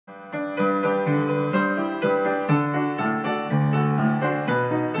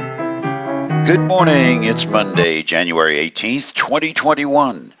Good morning. It's Monday, January 18th,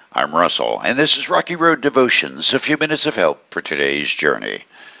 2021. I'm Russell, and this is Rocky Road Devotions, a few minutes of help for today's journey.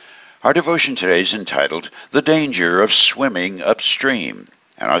 Our devotion today is entitled, The Danger of Swimming Upstream,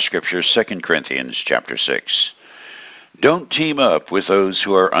 and our scripture is 2 Corinthians chapter 6. Don't team up with those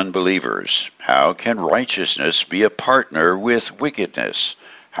who are unbelievers. How can righteousness be a partner with wickedness?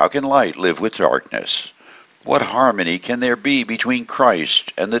 How can light live with darkness? What harmony can there be between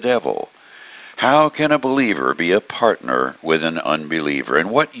Christ and the devil? How can a believer be a partner with an unbeliever?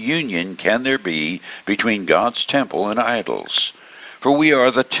 And what union can there be between God's temple and idols? For we are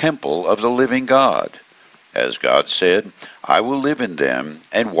the temple of the living God. As God said, I will live in them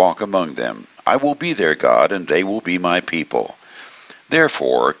and walk among them. I will be their God, and they will be my people.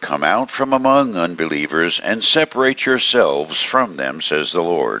 Therefore, come out from among unbelievers and separate yourselves from them, says the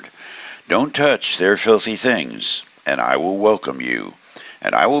Lord. Don't touch their filthy things, and I will welcome you.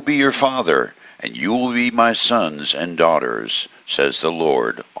 And I will be your Father, and you will be my sons and daughters, says the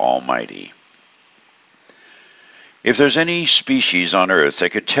Lord Almighty. If there's any species on earth that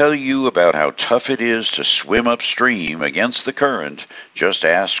could tell you about how tough it is to swim upstream against the current, just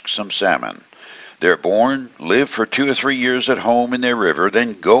ask some salmon. They're born, live for 2 or 3 years at home in their river,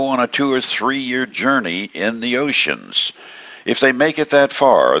 then go on a 2 or 3 year journey in the oceans. If they make it that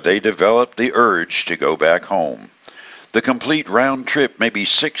far, they develop the urge to go back home. The complete round trip may be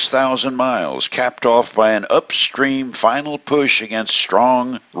 6,000 miles, capped off by an upstream final push against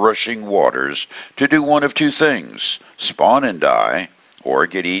strong, rushing waters to do one of two things, spawn and die, or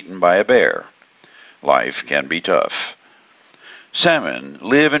get eaten by a bear. Life can be tough. Salmon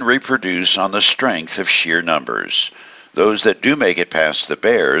live and reproduce on the strength of sheer numbers. Those that do make it past the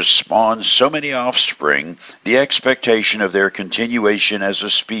bears spawn so many offspring, the expectation of their continuation as a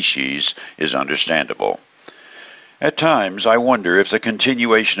species is understandable. At times, I wonder if the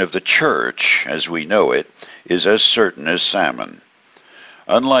continuation of the church, as we know it, is as certain as salmon.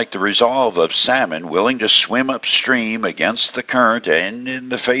 Unlike the resolve of salmon willing to swim upstream against the current and in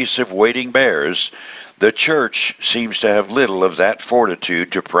the face of waiting bears, the church seems to have little of that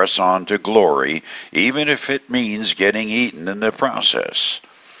fortitude to press on to glory, even if it means getting eaten in the process.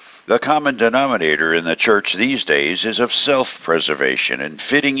 The common denominator in the church these days is of self-preservation and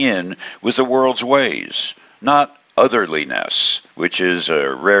fitting in with the world's ways, not otherliness, which is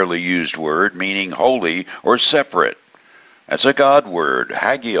a rarely used word meaning holy or separate. That's a God word,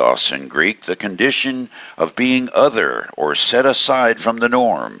 hagios in Greek, the condition of being other or set aside from the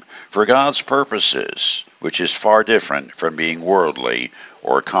norm for God's purposes, which is far different from being worldly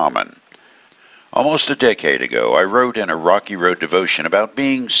or common. Almost a decade ago, I wrote in a Rocky Road devotion about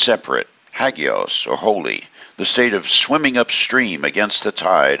being separate, hagios or holy, the state of swimming upstream against the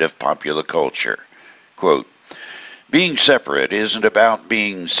tide of popular culture. Quote, being separate isn't about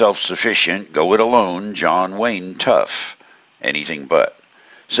being self-sufficient, go it alone, John Wayne tough. Anything but.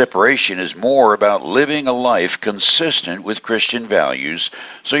 Separation is more about living a life consistent with Christian values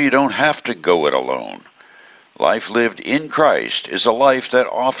so you don't have to go it alone. Life lived in Christ is a life that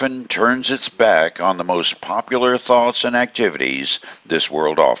often turns its back on the most popular thoughts and activities this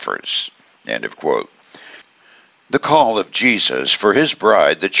world offers. End of quote. The call of Jesus for his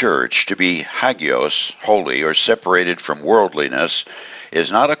bride, the church, to be hagios, holy, or separated from worldliness,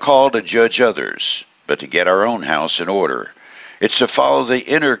 is not a call to judge others, but to get our own house in order. It's to follow the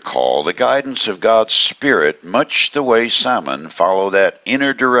inner call, the guidance of God's Spirit, much the way salmon follow that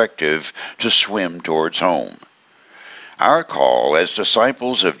inner directive to swim towards home. Our call as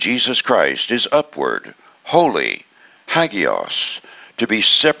disciples of Jesus Christ is upward, holy, hagios, to be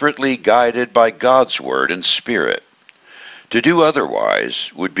separately guided by God's Word and Spirit. To do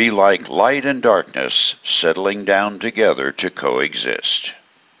otherwise would be like light and darkness settling down together to coexist.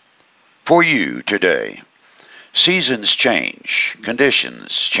 For you today, seasons change,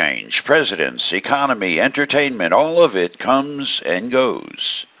 conditions change, presidents, economy, entertainment, all of it comes and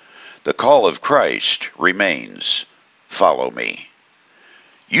goes. The call of Christ remains, follow me.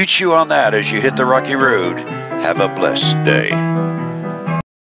 You chew on that as you hit the rocky road. Have a blessed day.